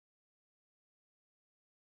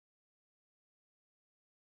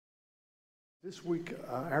This week,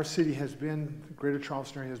 our city has been, the greater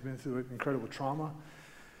Charleston area has been through an incredible trauma.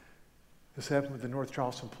 This happened with the North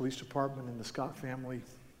Charleston Police Department and the Scott family.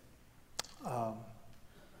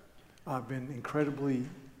 I've been incredibly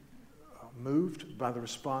moved by the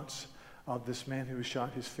response of this man who was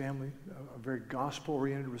shot, his family, a very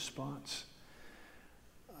gospel-oriented response.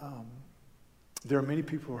 There are many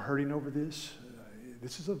people who are hurting over this.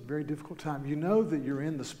 This is a very difficult time. You know that you're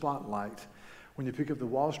in the spotlight when you pick up the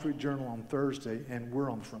Wall Street Journal on Thursday and we're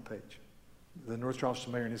on the front page. The North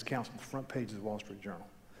Charleston mayor and his council on the front page of the Wall Street Journal.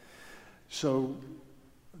 So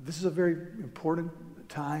this is a very important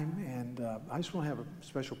time, and I just want to have a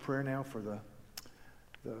special prayer now for the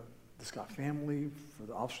Scott family, for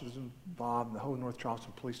the officers involved, and the whole North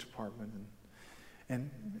Charleston Police Department, and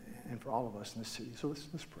for all of us in this city. So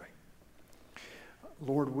let's pray.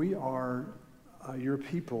 Lord, we are your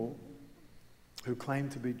people who claim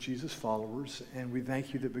to be Jesus followers, and we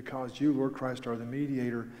thank you that because you, Lord Christ, are the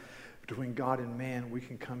mediator between God and man, we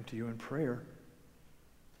can come to you in prayer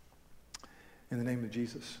in the name of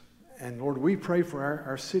Jesus. And Lord, we pray for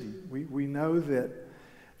our city. We know that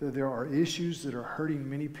there are issues that are hurting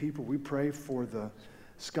many people. We pray for the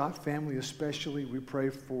Scott family especially. We pray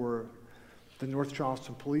for the North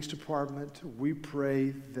Charleston Police Department. We pray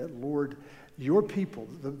that, Lord, your people,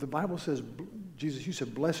 the Bible says, Jesus, you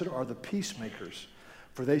said, blessed are the peacemakers,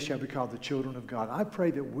 for they shall be called the children of God. I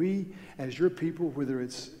pray that we, as your people, whether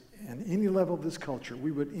it's at any level of this culture,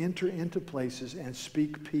 we would enter into places and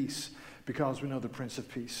speak peace because we know the Prince of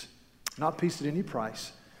Peace. Not peace at any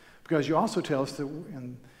price. Because you also tell us that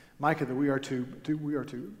in Micah that we are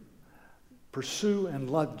to pursue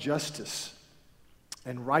and love justice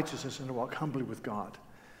and righteousness and to walk humbly with God.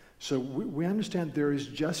 So we understand there is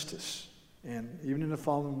justice, and even in a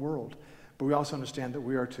fallen world, but we also understand that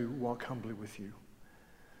we are to walk humbly with you.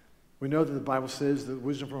 We know that the Bible says that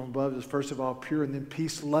wisdom from above is first of all pure and then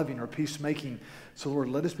peace-loving or peacemaking. So Lord,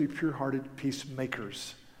 let us be pure-hearted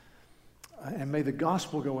peacemakers. And may the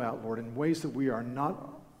gospel go out, Lord, in ways that we are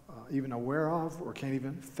not even aware of or can't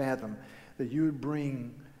even fathom, that you would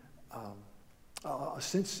bring a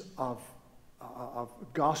sense of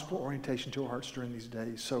gospel orientation to our hearts during these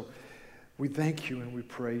days. So we thank you and we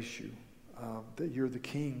praise you that you're the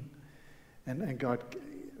King. And God,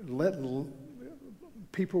 let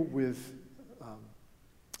people with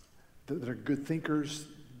that are good thinkers,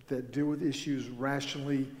 that deal with issues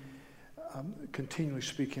rationally, continually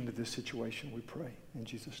speak into this situation, we pray. In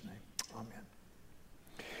Jesus' name,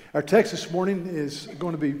 amen. Our text this morning is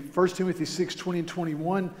going to be 1 Timothy 6, 20 and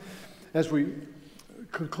 21 as we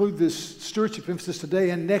conclude this stewardship emphasis today.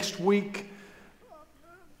 And next week,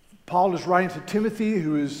 Paul is writing to Timothy,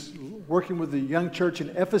 who is working with the young church in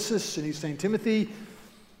Ephesus, and he's saying, Timothy,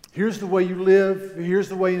 here's the way you live, here's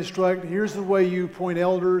the way you instruct, here's the way you appoint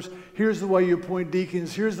elders, here's the way you appoint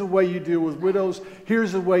deacons, here's the way you deal with widows,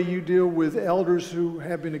 here's the way you deal with elders who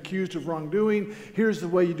have been accused of wrongdoing, here's the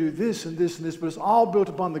way you do this and this and this, but it's all built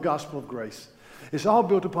upon the gospel of grace. It's all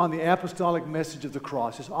built upon the apostolic message of the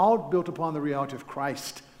cross. It's all built upon the reality of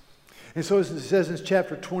Christ. And so as it says in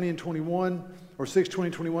chapter 20 and 21, or 6, 20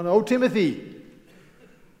 and 21, O Timothy,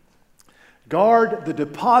 guard the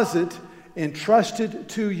deposit entrusted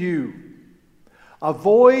to you.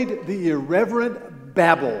 Avoid the irreverent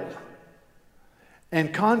babble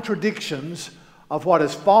and contradictions of what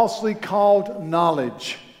is falsely called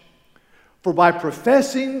knowledge. For by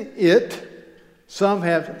professing it, some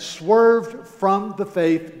have swerved from the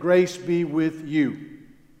faith. Grace be with you.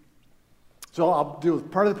 So I'll deal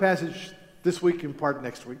with part of the passage this week and part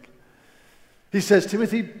next week. He says,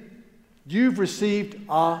 Timothy, you've received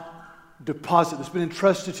a deposit that's been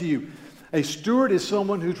entrusted to you. A steward is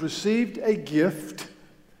someone who's received a gift,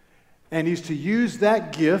 and he's to use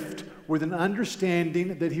that gift with an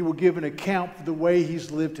understanding that he will give an account for the way he's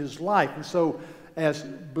lived his life. And so as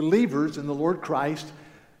believers in the Lord Christ,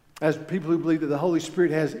 as people who believe that the Holy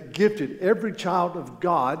Spirit has gifted every child of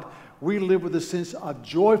God, we live with a sense of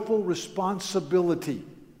joyful responsibility,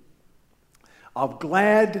 of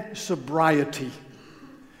glad sobriety.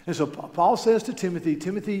 And so Paul says to Timothy,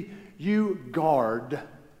 Timothy, you guard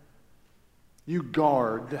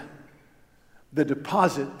the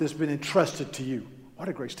deposit that's been entrusted to you. What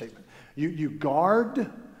a great statement. You guard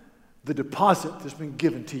the deposit that's been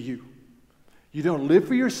given to you. You don't live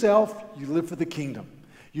for yourself, you live for the kingdom.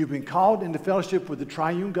 You've been called into fellowship with the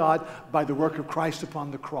triune God by the work of Christ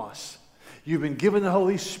upon the cross. You've been given the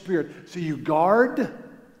Holy Spirit, so you guard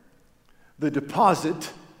the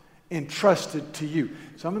deposit entrusted to you.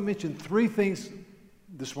 So I'm going to mention three things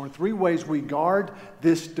this morning, three ways we guard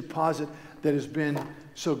this deposit that has been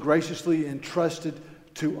so graciously entrusted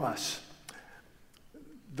to us.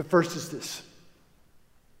 The first is this.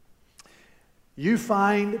 you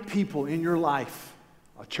find people in your life,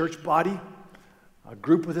 a church body, a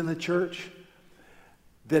group within the church,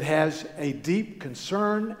 that has a deep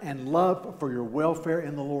concern and love for your welfare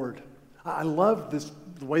in the Lord. I love this,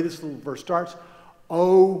 the way this little verse starts.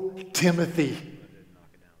 O Timothy.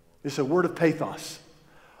 It's a word of pathos.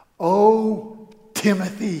 O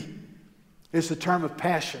Timothy. It's a term of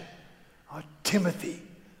passion. Oh, Timothy.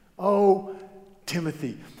 Oh,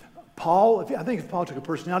 Timothy. Paul, I think if Paul took a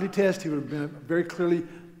personality test, he would have been very clearly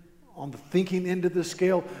on the thinking end of the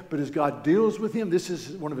scale. But as God deals with him, this is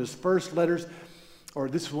one of his first letters, or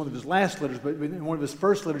this is one of his last letters, but in one of his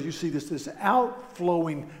first letters, you see this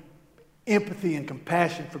outflowing empathy and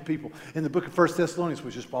compassion for people. In the book of 1 Thessalonians,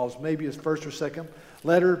 which is Paul's maybe his first or second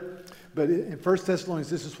letter, but in 1 Thessalonians,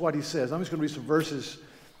 this is what he says. I'm just going to read some verses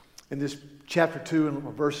in this chapter 2 and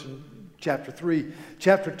a verse in chapter 3.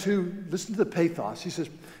 Chapter 2, listen to the pathos. He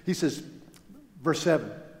says, verse 7,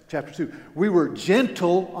 chapter 2, we were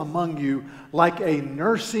gentle among you like a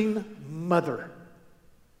nursing mother,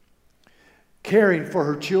 caring for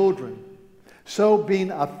her children. So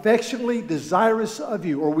being affectionately desirous of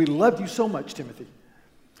you, or we loved you so much, Timothy,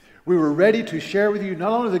 we were ready to share with you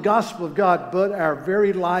not only the gospel of God, but our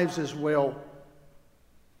very lives as well.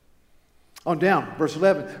 On down, verse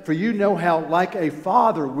 11, for you know how like a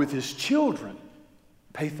father with his children,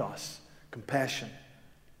 pathos, compassion,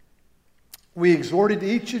 we exhorted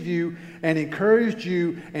each of you and encouraged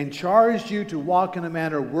you and charged you to walk in a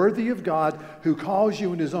manner worthy of God who calls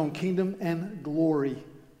you in his own kingdom and glory.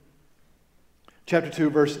 Chapter 2,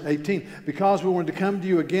 verse 18. Because we wanted to come to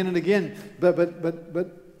you again and again,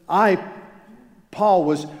 but I, Paul,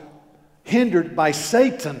 was hindered by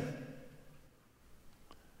Satan.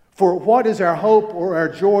 For what is our hope or our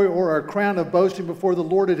joy or our crown of boasting before the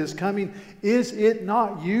Lord at his coming? Is it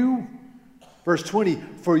not you? Verse 20,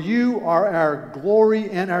 for you are our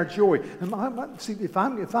glory and our joy. And see, if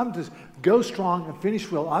I'm to go strong and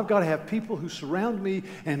finish well, I've got to have people who surround me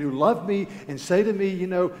and who love me and say to me, you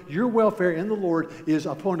know, your welfare in the Lord is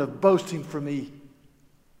a point of boasting for me.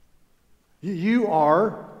 You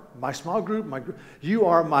are my small group, you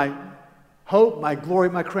are my hope, my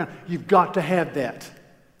glory, my crown. You've got to have that.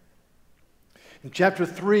 In chapter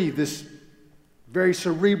 3, this very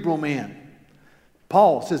cerebral man,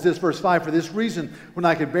 Paul says this, verse 5, for this reason, when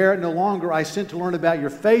I could bear it no longer, I sent to learn about your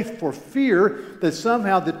faith for fear that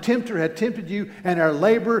somehow the tempter had tempted you and our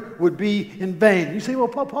labor would be in vain. You say, well,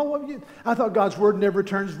 Paul, I thought God's word never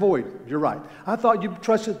returns void. You're right. I thought you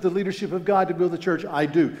trusted the leadership of God to build the church. I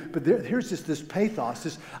do. But here's this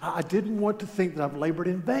pathos. I didn't want to think that I've labored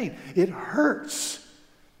in vain. It hurts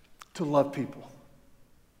to love people.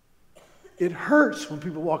 It hurts when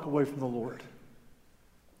people walk away from the Lord.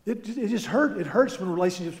 It just hurts. It hurts when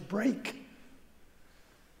relationships break.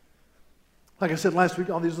 Like I said last week,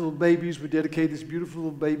 all these little babies, we dedicated this beautiful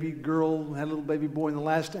little baby girl, had a little baby boy in the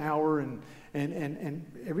last hour, and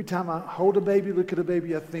every time I hold a baby, look at a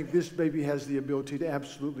baby, I think this baby has the ability to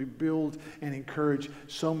absolutely build and encourage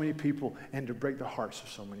so many people and to break the hearts of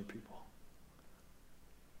so many people.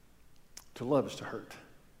 To love is to hurt,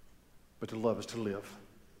 but to love is to live.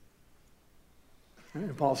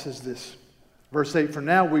 And Paul says this, verse 8, for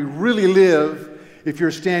now we really live if you're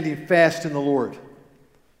standing fast in the Lord.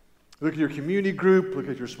 Look at your community group, look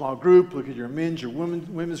at your small group, look at your men's, your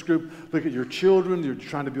women's group, look at your children, you're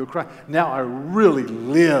trying to build Christ. Now I really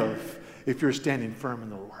live if you're standing firm in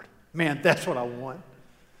the Lord. Man, that's what I want.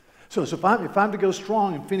 So if I'm to go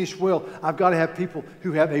strong and finish well, I've got to have people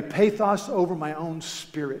who have a pathos over my own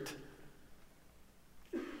spirit.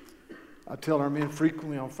 I tell our men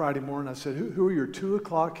frequently on Friday morning, I said, who are your 2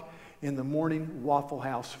 o'clock in the morning Waffle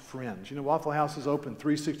House friends? You know, Waffle House is open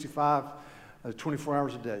 365, 24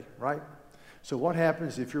 hours a day, right? So what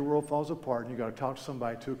happens if your world falls apart and you got to talk to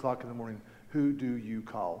somebody at 2 o'clock in the morning? Who do you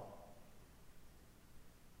call?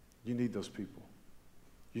 You need those people.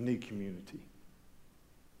 You need community.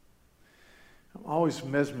 I'm always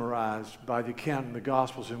mesmerized by the account in the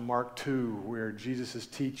Gospels in Mark 2 where Jesus is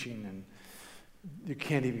teaching and you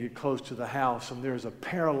can't even get close to the house, and there's a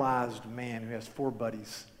paralyzed man who has 4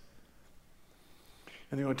 buddies.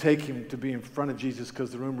 And they're going to take him to be in front of Jesus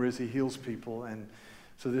because the rumor is he heals people. And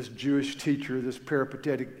so this Jewish teacher, this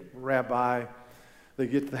peripatetic rabbi, they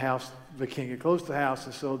get to the house, they can't get close to the house,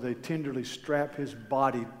 and so they tenderly strap his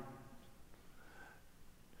body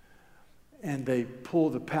and they pull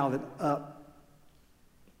the pallet up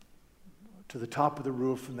to the top of the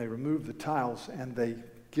roof and they remove the tiles and they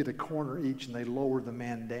get a corner each and they lower the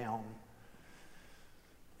man down.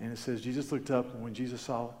 And it says, Jesus looked up, and when Jesus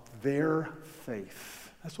saw their faith,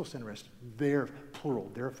 that's what's interesting, their, plural,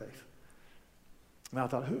 their faith. And I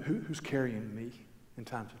thought, who's carrying me in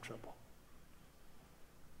times of trouble?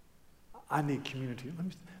 I need community.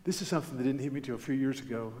 This is something that didn't hit me until a few years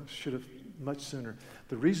ago. I should have much sooner.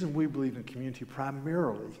 The reason we believe in community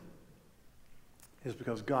primarily is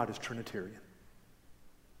because God is Trinitarian.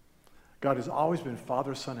 God has always been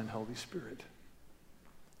Father, Son, and Holy Spirit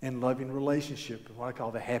in loving relationship, what I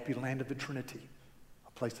call the happy land of the Trinity,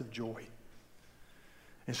 a place of joy.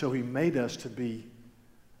 And so he made us to be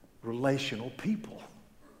relational people.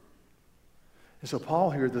 And so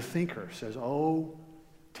Paul here, the thinker, says, oh,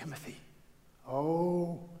 Timothy,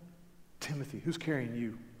 who's carrying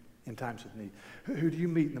you in times of need? Who do you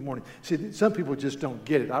meet in the morning? See, some people just don't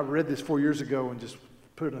get it. I read this 4 years ago and just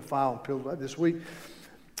put it in a file and peeled it out this week.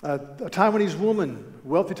 A Taiwanese woman,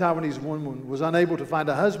 wealthy Taiwanese woman, was unable to find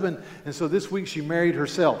a husband, and so this week she married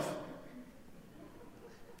herself.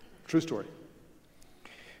 True story.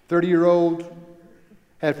 30-year-old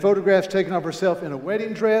had photographs taken of herself in a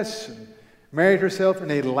wedding dress, and married herself in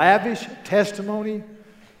a lavish testimony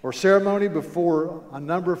or ceremony before a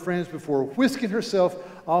number of friends before whisking herself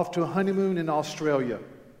off to a honeymoon in Australia.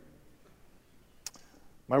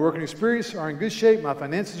 My working experience are in good shape. My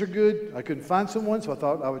finances are good. I couldn't find someone, so I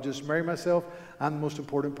thought I would just marry myself. I'm the most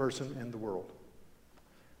important person in the world.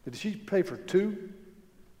 Did she pay for 2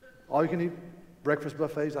 all-you-can-eat breakfast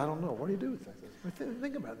buffets? I don't know. What do you do with that?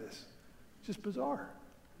 Think about this. It's just bizarre.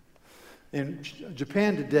 In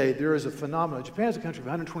Japan today, there is a phenomenon. Japan is a country of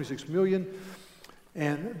 126 million,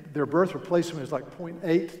 and their birth replacement is like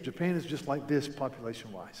 0.8. Japan is just like this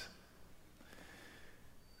population-wise.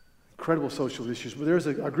 Incredible social issues. But there's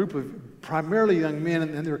a group of primarily young men,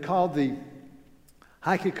 and they're called the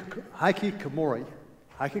Hikikomori,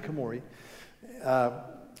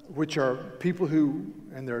 which are people who,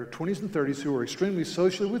 in their 20s and 30s, who are extremely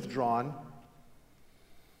socially withdrawn.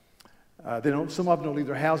 Some of them don't leave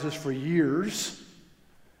their houses for years.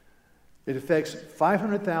 It affects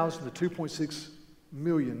 500,000 to 2.6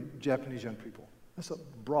 million Japanese young people. That's a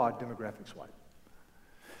broad demographic swipe.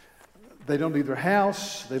 They don't leave their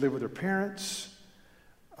house. They live with their parents.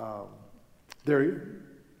 They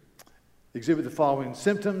exhibit the following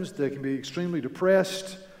symptoms. They can be extremely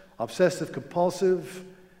depressed, obsessive compulsive,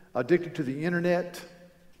 addicted to the internet.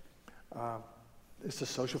 It's a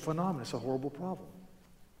social phenomenon. It's a horrible problem.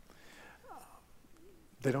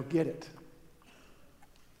 They don't get it.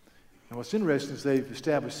 And what's interesting is they've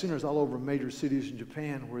established centers all over major cities in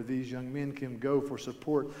Japan where these young men can go for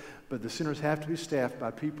support, but the centers have to be staffed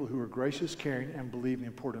by people who are gracious, caring, and believe in the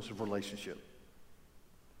importance of relationship.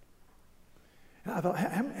 And I thought,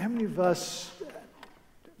 how many of us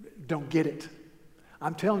don't get it?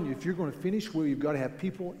 I'm telling you, if you're going to finish well, you've got to have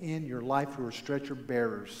people in your life who are stretcher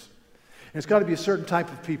bearers. And it's got to be a certain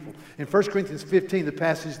type of people. In 1 Corinthians 15, the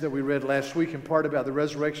passage that we read last week, in part about the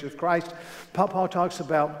resurrection of Christ, Paul talks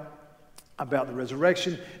about the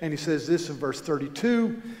resurrection, and he says this in verse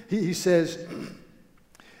 32. He says,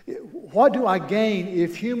 what do I gain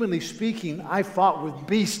if, humanly speaking, I fought with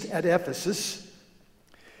beasts at Ephesus?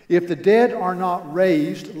 If the dead are not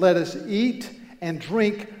raised, let us eat and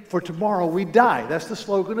drink, for tomorrow we die. That's the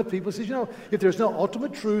slogan of people. He says, if there's no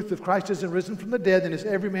ultimate truth, if Christ isn't risen from the dead, then it's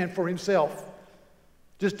every man for himself.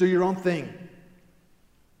 Just do your own thing.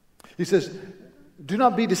 He says, do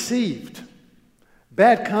not be deceived.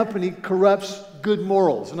 Bad company corrupts good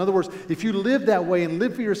morals. In other words, if you live that way and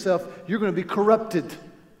live for yourself, you're going to be corrupted.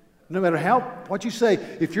 No matter what you say,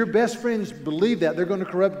 if your best friends believe that, they're going to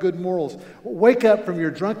corrupt good morals. Wake up from your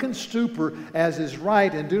drunken stupor as is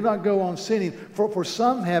right, and do not go on sinning. For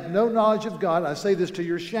some have no knowledge of God. I say this to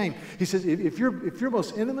your shame. He says, if your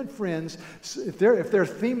most intimate friends, if their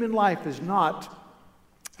theme in life is not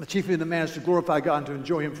the chief end of man is to glorify God and to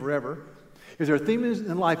enjoy Him forever, if their theme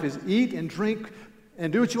in life is eat and drink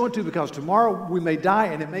and do what you want to, because tomorrow we may die,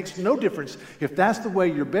 and it makes no difference. If that's the way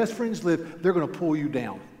your best friends live, they're going to pull you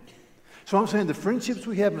down. So I'm saying the friendships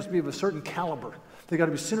we have must be of a certain caliber. They've got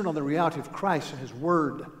to be centered on the reality of Christ and His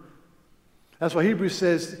Word. That's why Hebrews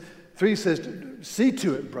 3 says, see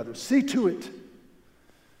to it, brothers, see to it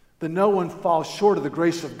that no one falls short of the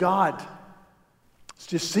grace of God.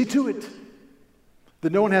 Just see to it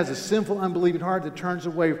that no one has a sinful, unbelieving heart that turns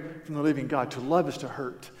away from the living God. To love is to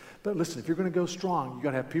hurt. But listen, if you're going to go strong, you've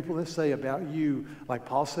got to have people that say about you, like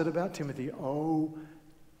Paul said about Timothy, oh,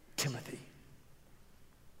 Timothy.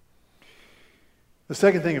 The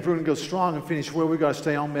second thing, if we're going to go strong and finish well, we've got to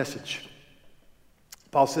stay on message.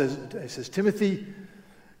 Paul says, Timothy,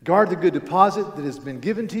 guard the good deposit that has been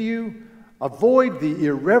given to you. Avoid the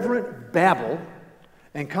irreverent babble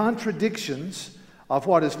and contradictions of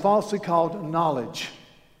what is falsely called knowledge.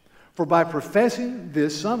 For by professing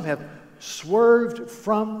this, some have swerved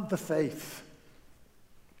from the faith.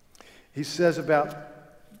 He says about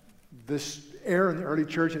this error in the early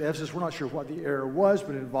church at Ephesus. We're not sure what the error was,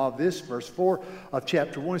 but it involved this. Verse 4 of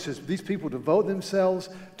chapter 1, it says, these people devote themselves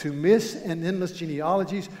to myths and endless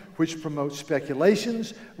genealogies, which promote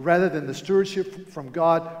speculations rather than the stewardship from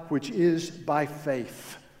God, which is by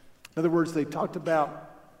faith. In other words, they talked about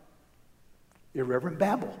irreverent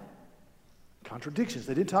babble, contradictions.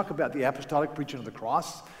 They didn't talk about the apostolic preaching of the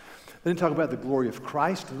cross. They didn't talk about the glory of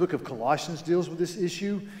Christ. The book of Colossians deals with this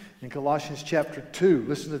issue. In Colossians chapter 2,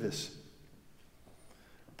 listen to this.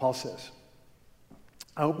 Paul says,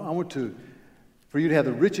 I want for you to have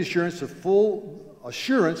the rich assurance of full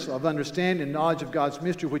assurance of understanding and knowledge of God's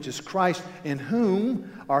mystery, which is Christ, in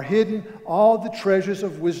whom are hidden all the treasures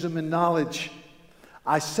of wisdom and knowledge.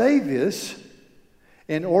 I say this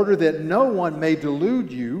in order that no one may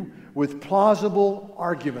delude you with plausible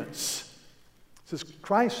arguments. It says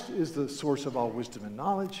Christ is the source of all wisdom and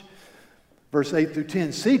knowledge. Verse 8 through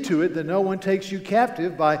 10, see to it that no one takes you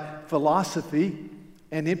captive by philosophy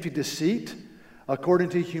and empty deceit, according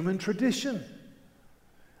to human tradition,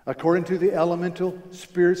 according to the elemental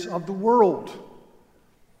spirits of the world,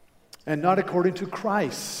 and not according to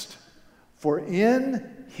Christ. For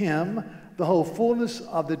in him the whole fullness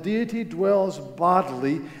of the deity dwells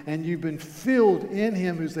bodily, and you've been filled in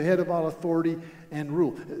him who's the head of all authority and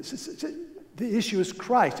rule. The issue is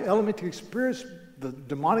Christ. Elemental spirits, the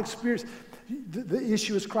demonic spirits, the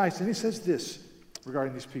issue is Christ. And he says this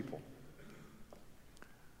regarding these people.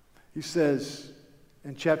 He says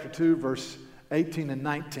in chapter 2, verse 18 and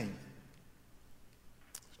 19.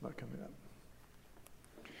 It's not coming up.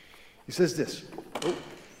 He says this. Oh.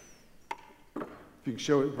 If you can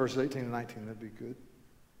show it, verses 18 and 19, that'd be good.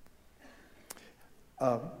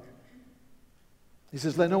 He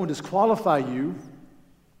says, let no one disqualify you,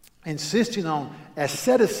 insisting on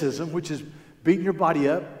asceticism, which is beating your body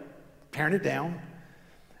up, tearing it down,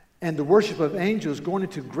 and the worship of angels, going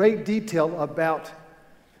into great detail about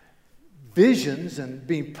visions and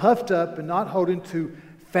being puffed up and not holding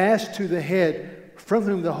fast to the head, from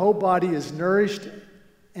whom the whole body is nourished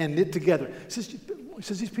and knit together. It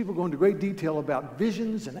says these people go into great detail about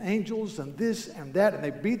visions and angels and this and that, and they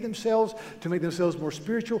beat themselves to make themselves more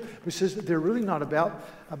spiritual. But it says that they're really not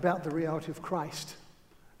about the reality of Christ.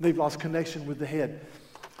 They've lost connection with the head.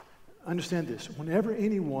 Understand this. Whenever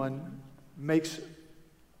anyone makes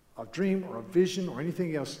a dream or a vision or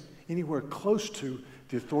anything else anywhere close to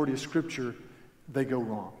the authority of Scripture, they go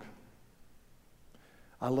wrong.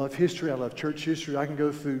 I love history. I love church history. I can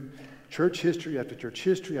go through church history after church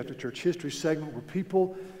history after church history segment where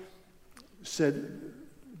people said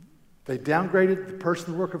they downgraded the person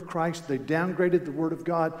and work of Christ, they downgraded the Word of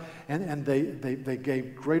God, and they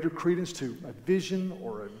gave greater credence to a vision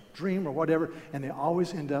or a dream or whatever, and they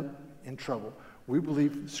always end up in trouble. We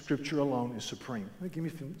believe Scripture alone is supreme. Let me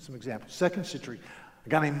give you some examples. 2nd century, a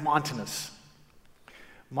guy named Montanus.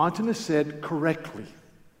 Montanus said correctly,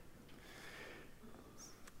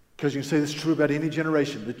 because you can say this is true about any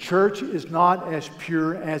generation, the church is not as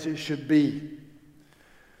pure as it should be.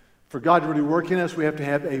 For God to really work in us, we have to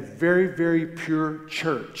have a very, very pure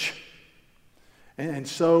church. And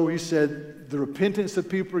so he said the repentance that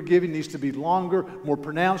people are giving needs to be longer, more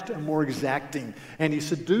pronounced, and more exacting. And he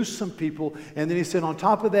seduced some people. And then he said, on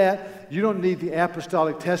top of that, you don't need the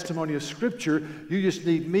apostolic testimony of Scripture. You just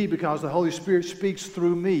need me, because the Holy Spirit speaks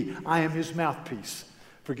through me. I am his mouthpiece.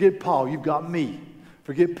 Forget Paul, you've got me.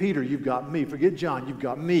 Forget Peter, you've got me. Forget John, you've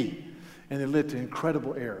got me. And it led to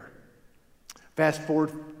incredible error. Fast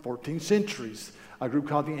forward 14 centuries, a group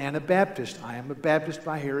called the Anabaptists. I am a Baptist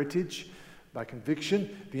by heritage, by conviction.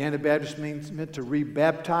 The Anabaptist meant to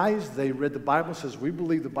re-baptize. They read the Bible, says we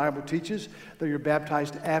believe the Bible teaches that you're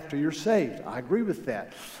baptized after you're saved. I agree with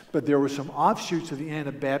that. But there were some offshoots of the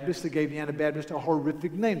Anabaptists that gave the Anabaptists a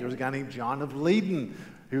horrific name. There was a guy named John of Leyden.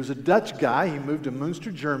 He was a Dutch guy. He moved to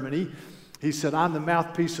Münster, Germany. He said, I'm the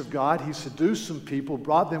mouthpiece of God. He seduced some people,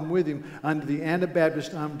 brought them with him under the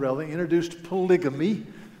Anabaptist umbrella, introduced polygamy,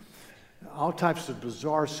 all types of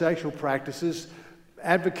bizarre sexual practices,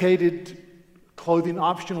 advocated clothing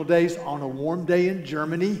optional days on a warm day in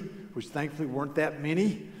Germany, which thankfully weren't that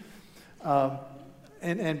many.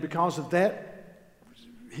 And because of that,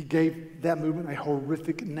 he gave that movement a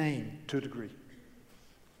horrific name to a degree.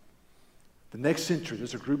 The next century,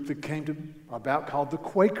 there's a group that came about called the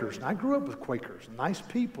Quakers. And I grew up with Quakers, nice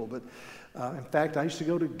people. But in fact, I used to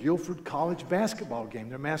go to Guilford College basketball game.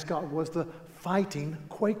 Their mascot was the Fighting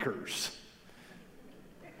Quakers.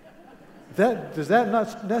 That's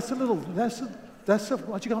That's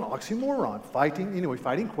what you call an oxymoron.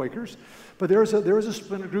 Fighting Quakers. But there was a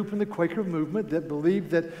splinter group in the Quaker movement that believed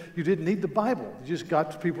that you didn't need the Bible. You just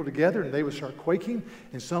got people together and they would start quaking,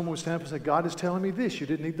 and someone would stand up and say, God is telling me this. You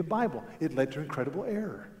didn't need the Bible. It led to incredible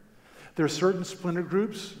error. There are certain splinter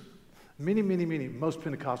groups, many, most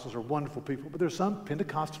Pentecostals are wonderful people, but there's some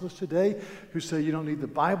Pentecostalists today who say you don't need the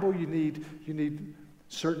Bible, you need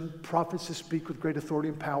certain prophets to speak with great authority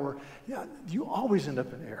and power. Yeah, you always end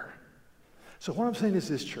up in error. So what I'm saying is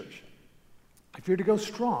this, church. If you're to go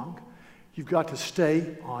strong, you've got to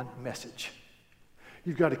stay on message.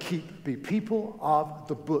 You've got to be people of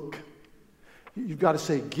the book. You've got to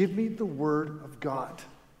say, give me the word of God.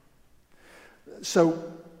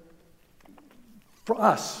 So for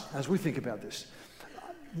us, as we think about this,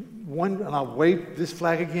 and I'll wave this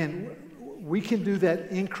flag again, we can do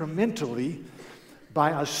that incrementally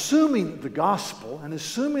by assuming the gospel and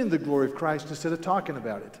assuming the glory of Christ instead of talking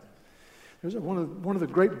about it. There's one of the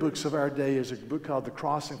great books of our day is a book called The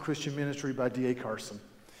Cross and Christian Ministry by D.A. Carson.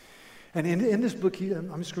 And in this book, I'm just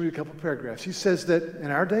going to read a couple of paragraphs. He says that in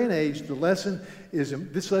our day and age, this lesson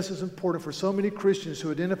is important for so many Christians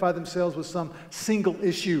who identify themselves with some single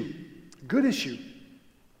issue, good issue.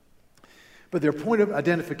 But their point of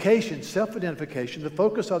identification, self-identification, the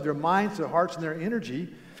focus of their minds, their hearts, and their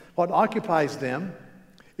energy, what occupies them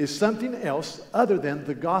is something else other than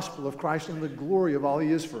the gospel of Christ and the glory of all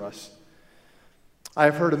he is for us. I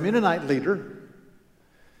have heard a Mennonite leader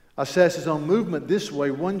assess his own movement this way.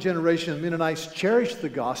 One generation of Mennonites cherished the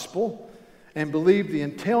gospel and believed the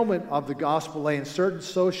entailment of the gospel lay in certain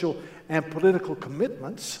social and political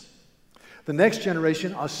commitments. The next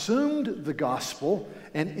generation assumed the gospel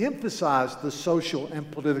and emphasized the social and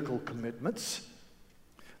political commitments.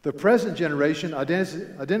 The present generation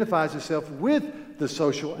identifies itself with the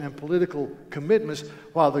social and political commitments,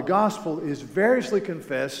 while the gospel is variously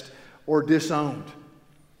confessed or disowned.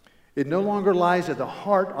 It no longer lies at the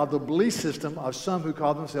heart of the belief system of some who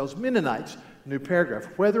call themselves Mennonites. New paragraph.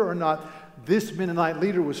 Whether or not this Mennonite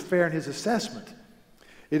leader was fair in his assessment,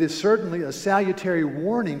 it is certainly a salutary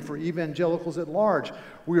warning for evangelicals at large.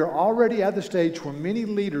 We are already at the stage where many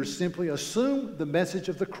leaders simply assume the message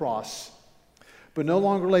of the cross, but no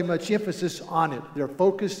longer lay much emphasis on it. Their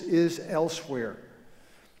focus is elsewhere.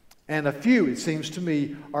 And a few, it seems to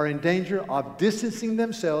me, are in danger of distancing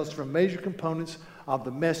themselves from major components of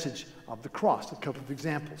the message of the cross. A couple of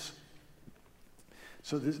examples.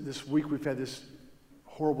 So this week we've had this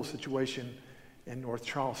horrible situation in North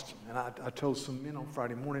Charleston. And I told some men on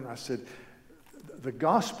Friday morning, I said, the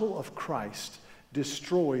gospel of Christ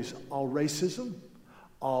destroys all racism,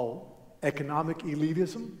 all economic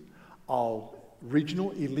elitism, all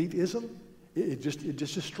regional elitism. It just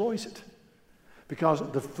destroys it. Because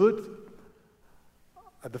at the foot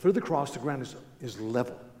of the cross, the ground is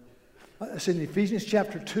level. I said in Ephesians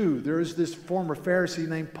chapter 2, there is this former Pharisee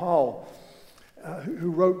named Paul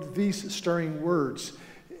who wrote these stirring words.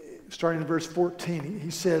 Starting in verse 14,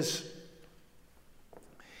 he says,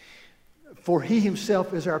 "For he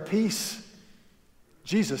himself is our peace,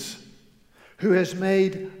 Jesus, who has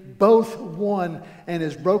made both one and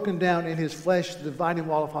has broken down in his flesh the dividing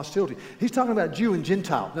wall of hostility." He's talking about Jew and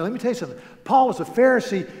Gentile. Now let me tell you something. Paul was a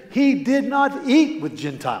Pharisee. He did not eat with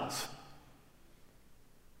Gentiles.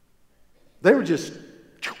 They were just,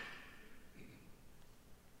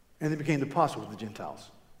 and they became the apostle with the Gentiles.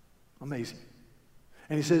 Amazing.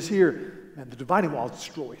 And he says here, and the dividing wall is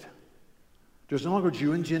destroyed. There's no longer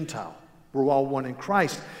Jew and Gentile. We're all one in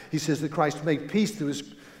Christ. He says that Christ made peace through his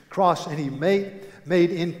cross, and he made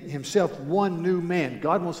in himself one new man.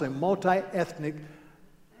 God wants a multi-ethnic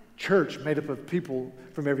church made up of people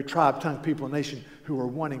from every tribe, tongue, people, and nation who are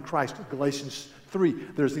one in Christ. Galatians 3,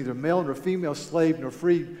 there's neither male nor female, slave nor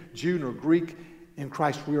free, Jew nor Greek. In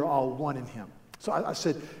Christ, we are all one in him. So I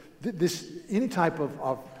said, any type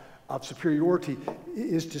of superiority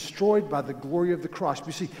is destroyed by the glory of the cross.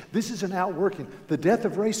 You see, this is an outworking. The death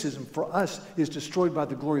of racism for us is destroyed by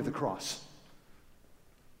the glory of the cross.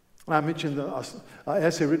 I mentioned the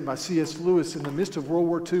essay written by C.S. Lewis in the midst of World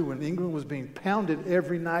War II when England was being pounded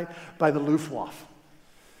every night by the Luftwaffe.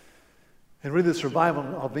 And really the survival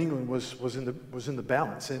of England was in the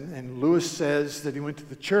balance. And Lewis says that he went to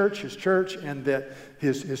his church, and that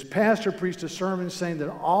his pastor preached a sermon saying that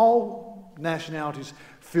all nationalities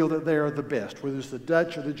feel that they are the best, whether it's the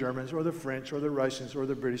Dutch or the Germans or the French or the Russians or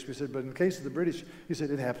the British. He said, but in the case of the British, he said,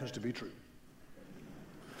 it happens to be true.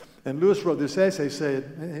 And Lewis wrote this essay, said,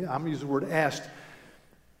 I'm going to use the word asked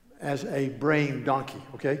as a brain donkey,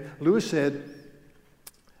 okay? Lewis said,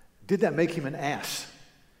 did that make him an ass?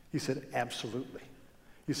 He said, absolutely.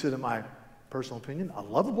 He said, in my personal opinion, a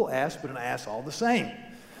lovable ass, but an ass all the same.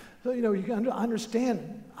 So, you can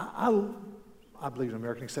understand. I believe in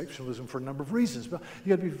American exceptionalism for a number of reasons, but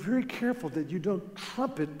you got to be very careful that you don't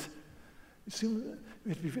trumpet. See,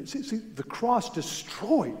 the cross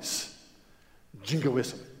destroys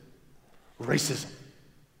jingoism, racism.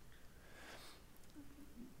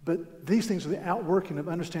 But these things are the outworking of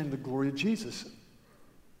understanding the glory of Jesus.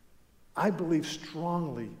 I believe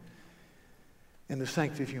strongly in the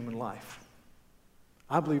sanctity of human life.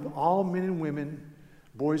 I believe all men and women,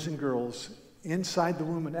 boys and girls, inside the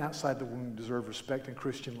womb and outside the womb, deserve respect and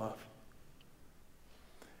Christian love.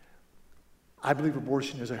 I believe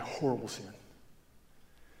abortion is a horrible sin.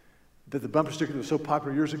 That the bumper sticker that was so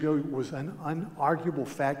popular years ago was an unarguable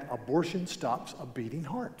fact. Abortion stops a beating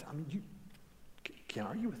heart. I mean, you can't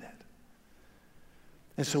argue with that.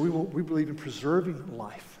 And so we believe in preserving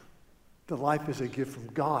life. That life is a gift from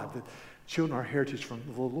God. That children are heritage from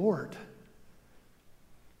the Lord.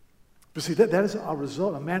 But see, that is a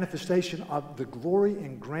result, a manifestation of the glory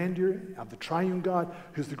and grandeur of the triune God,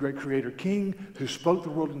 who's the great creator king, who spoke the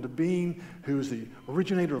world into being, who is the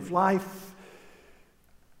originator of life,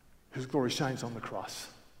 whose glory shines on the cross.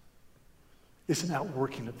 It's an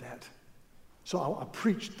outworking of that. So I'll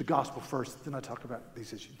preach the gospel first, then I talk about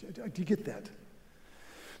these issues. Do you get that?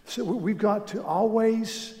 So we've got to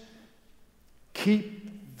always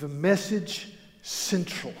keep the message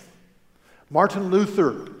central. Martin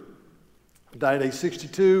Luther died at age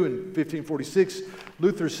 62 in 1546.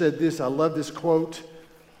 Luther said this, I love this quote,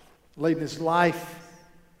 late in his life.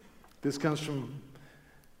 This comes from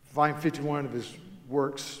volume 51 of his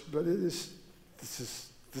works, but this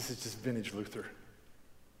is just vintage Luther.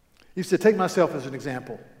 He said, take myself as an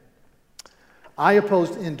example. I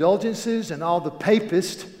opposed indulgences and all the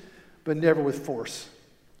papists, but never with force.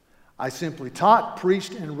 I simply taught,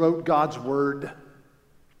 preached, and wrote God's word.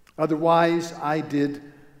 Otherwise, I did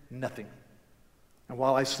nothing. And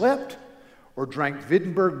while I slept or drank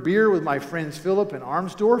Wittenberg beer with my friends Philip and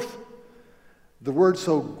Armsdorf, the word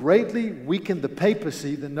so greatly weakened the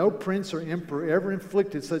papacy that no prince or emperor ever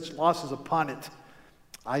inflicted such losses upon it.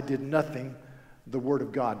 I did nothing. The word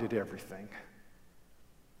of God did everything.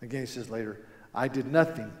 Again, he says later, I did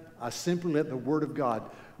nothing. I simply let the word of God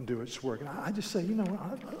do its work. And I just say,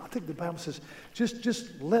 I think the Bible says, just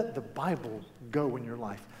let the Bible go in your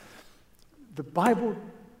life. The Bible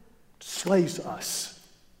slays us.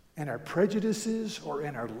 In our prejudices or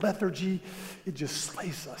in our lethargy, it just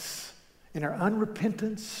slays us. In our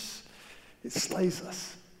unrepentance, it slays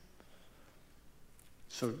us.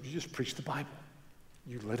 So you just preach the Bible.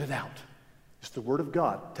 You let it out. It's the Word of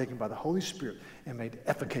God taken by the Holy Spirit and made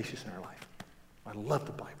efficacious in our life. I love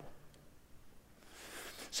the Bible.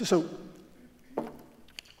 So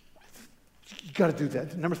you got to do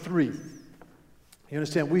that. Number 3, you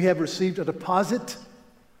understand, we have received a deposit,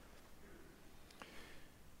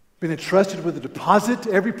 been entrusted with a deposit.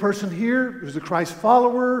 Every person here who's a Christ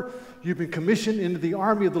follower, you've been commissioned into the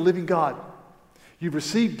army of the living God. You've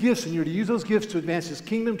received gifts, and you're to use those gifts to advance His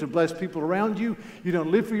kingdom, to bless people around you. You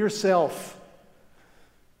don't live for yourself.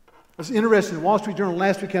 I was interested in Wall Street Journal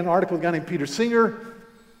last week, had an article with a guy named Peter Singer.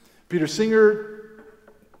 Peter Singer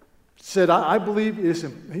said, I believe he's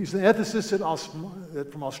an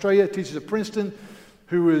ethicist from Australia, teaches at Princeton,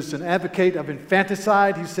 who is an advocate of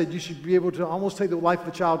infanticide. He said you should be able to almost take the life of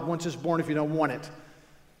a child once it's born if you don't want it.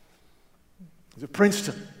 He's at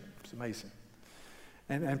Princeton. It's amazing.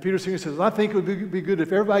 And Peter Singer says, I think it would be good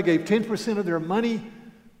if everybody gave 10% of their money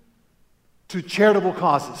to charitable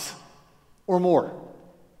causes or more.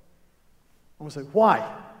 I'm going to say,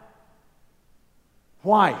 why?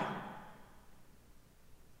 Why?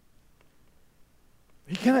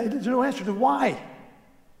 There's no answer to why.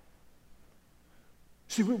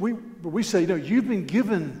 See, we say, you've been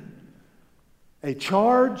given a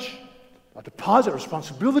charge, a deposit, a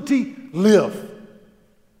responsibility, live.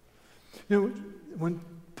 When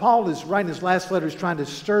Paul is writing his last letter, he's trying to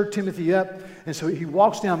stir Timothy up, and so he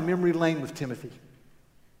walks down memory lane with Timothy.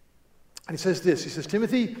 And he says this, he says,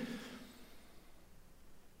 Timothy,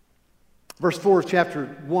 verse 4 of chapter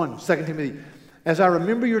 1, 2 Timothy, as I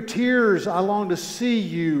remember your tears, I long to see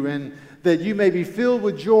you, and that you may be filled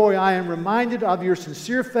with joy. I am reminded of your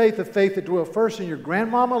sincere faith, a faith that dwelt first in your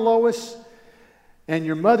grandmama Lois and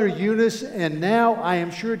your mother Eunice, and now I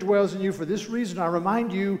am sure it dwells in you. For this reason, I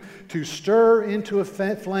remind you to stir into a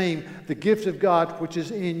flame the gift of God which is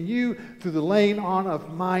in you through the laying on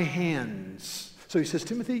of my hands. So he says,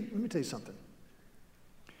 Timothy, let me tell you something.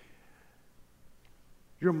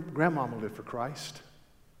 Your grandmama lived for Christ.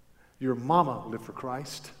 Your mama lived for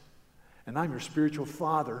Christ. And I'm your spiritual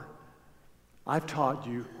father. I've taught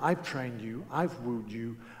you. I've trained you. I've wooed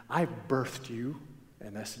you. I've birthed you,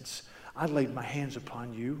 in essence. I laid my hands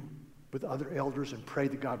upon you with other elders and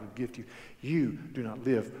prayed that God would gift you. You do not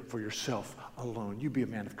live for yourself alone. You be a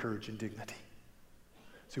man of courage and dignity.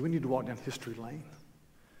 See, we need to walk down history lane.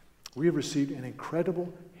 We have received an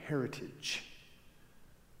incredible heritage.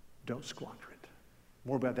 Don't squander it.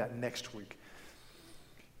 More about that next week.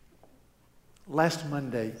 Last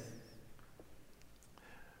Monday,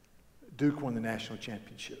 Duke won the national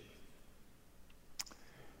championship.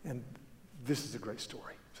 And this is a great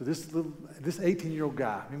story. So this 18-year-old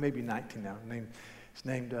guy, he may be 19 now, he's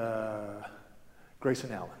named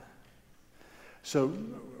Grayson Allen. So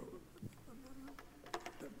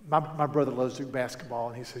my brother loves Duke basketball,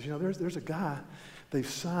 and he says, you know, there's a guy they've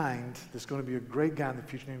signed that's going to be a great guy in the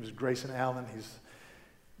future. His name is Grayson Allen.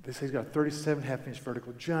 They say he's got a 37.5-inch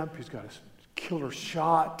vertical jump. He's got a killer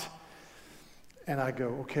shot. And I go,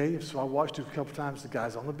 okay. So I watched him a couple times. The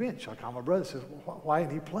guy's on the bench. I call my brother and says, why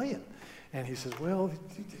isn't he playing? And he says, well,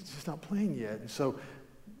 he's just not playing yet. And so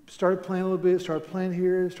started playing a little bit, started playing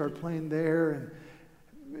here, started playing there,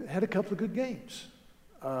 and had a couple of good games.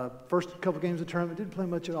 First couple of games of the tournament, didn't play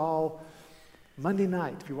much at all. Monday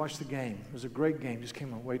night, if you watch the game, it was a great game. Just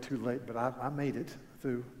came on way too late, but I made it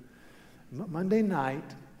through. Monday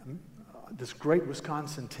night, this great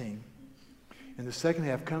Wisconsin team, in the second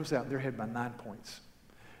half, comes out, and they're ahead by 9 points.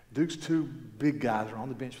 Duke's two big guys are on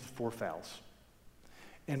the bench with 4 fouls.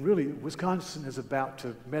 And really, Wisconsin is about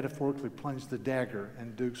to metaphorically plunge the dagger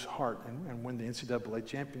in Duke's heart and win the NCAA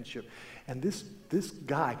championship. And this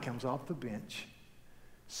guy comes off the bench,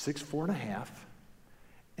 6'4.5",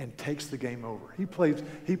 and takes the game over. He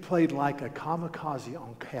played like a kamikaze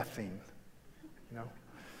on caffeine, you know.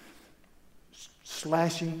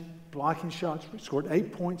 Slashing, blocking shots, scored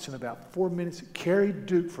 8 points in about 4 minutes, carried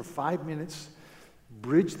Duke for 5 minutes,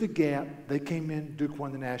 bridged the gap. They came in, Duke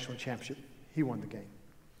won the national championship. He won the game.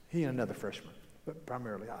 He and another freshman, but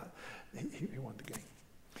primarily he won the game.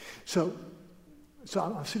 So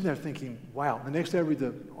I'm sitting there thinking, wow. The next day I read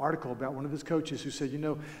the article about one of his coaches who said, you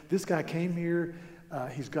know, this guy came here,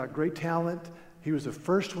 he's got great talent. He was the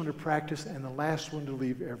first one to practice and the last one to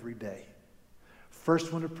leave every day.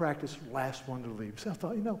 First one to practice, last one to leave. So I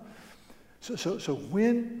thought, you know, so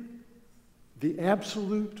when the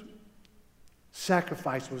absolute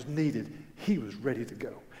sacrifice was needed, he was ready to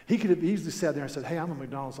go. He could have easily sat there and said, hey, I'm a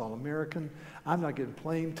McDonald's All-American. I'm not getting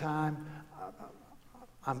playing time.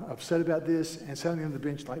 I'm upset about this, and sat on the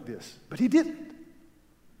bench like this. But he didn't.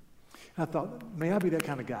 And I thought, may I be that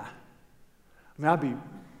kind of guy? May I be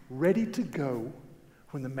ready to go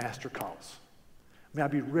when the master calls? May I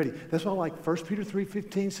be ready? That's why, like 1 Peter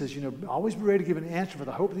 3:15 says, you know, always be ready to give an answer for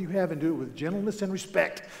the hope that you have and do it with gentleness and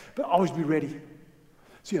respect, but always be ready.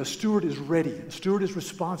 See, a steward is ready. A steward is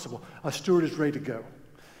responsible. A steward is ready to go.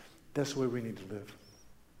 That's the way we need to live.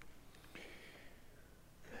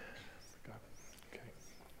 Okay.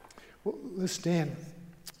 Well, let's stand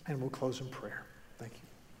and we'll close in prayer. Thank you.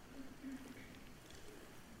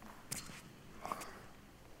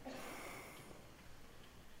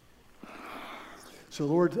 So,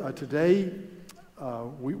 Lord, today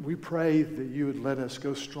we pray that you would let us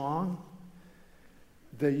go strong,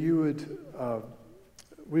 that you would,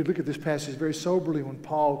 we look at this passage very soberly when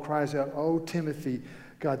Paul cries out, oh, Timothy,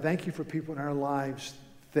 God, thank you for people in our lives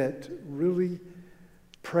that really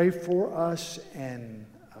pray for us and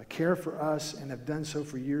care for us and have done so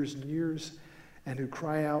for years and years, and who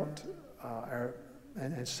cry out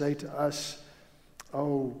and say to us,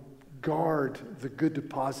 oh, guard the good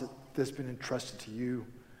deposit that's been entrusted to you.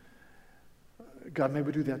 God, may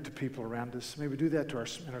we do that to people around us. May we do that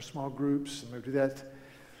in our small groups, and may we do that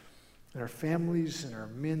in our families, in our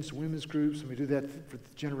men's and women's groups, and we do that for the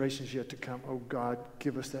generations yet to come. Oh God,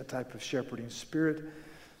 give us that type of shepherding spirit.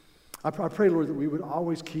 I pray, Lord, that we would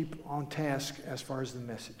always keep on task as far as the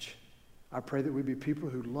message. I pray that we be people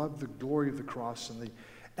who love the glory of the cross and the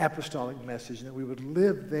apostolic message, and that we would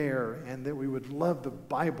live there, and that we would love the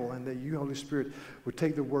Bible, and that you, Holy Spirit, would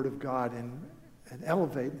take the Word of God and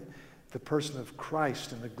elevate the person of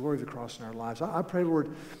Christ and the glory of the cross in our lives. I pray,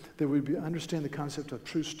 Lord, that we'd understand the concept of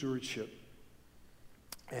true stewardship,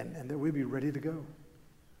 and that we'd be ready to go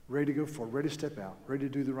forward, ready to step out, ready to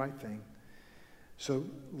do the right thing. So,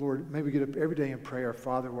 Lord, may we get up every day and pray, our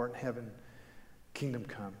Father who art in heaven, kingdom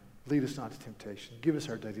come. Lead us not to temptation. Give us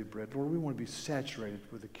our daily bread. Lord, we want to be saturated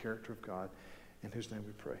with the character of God, in whose name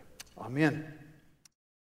we pray. Amen.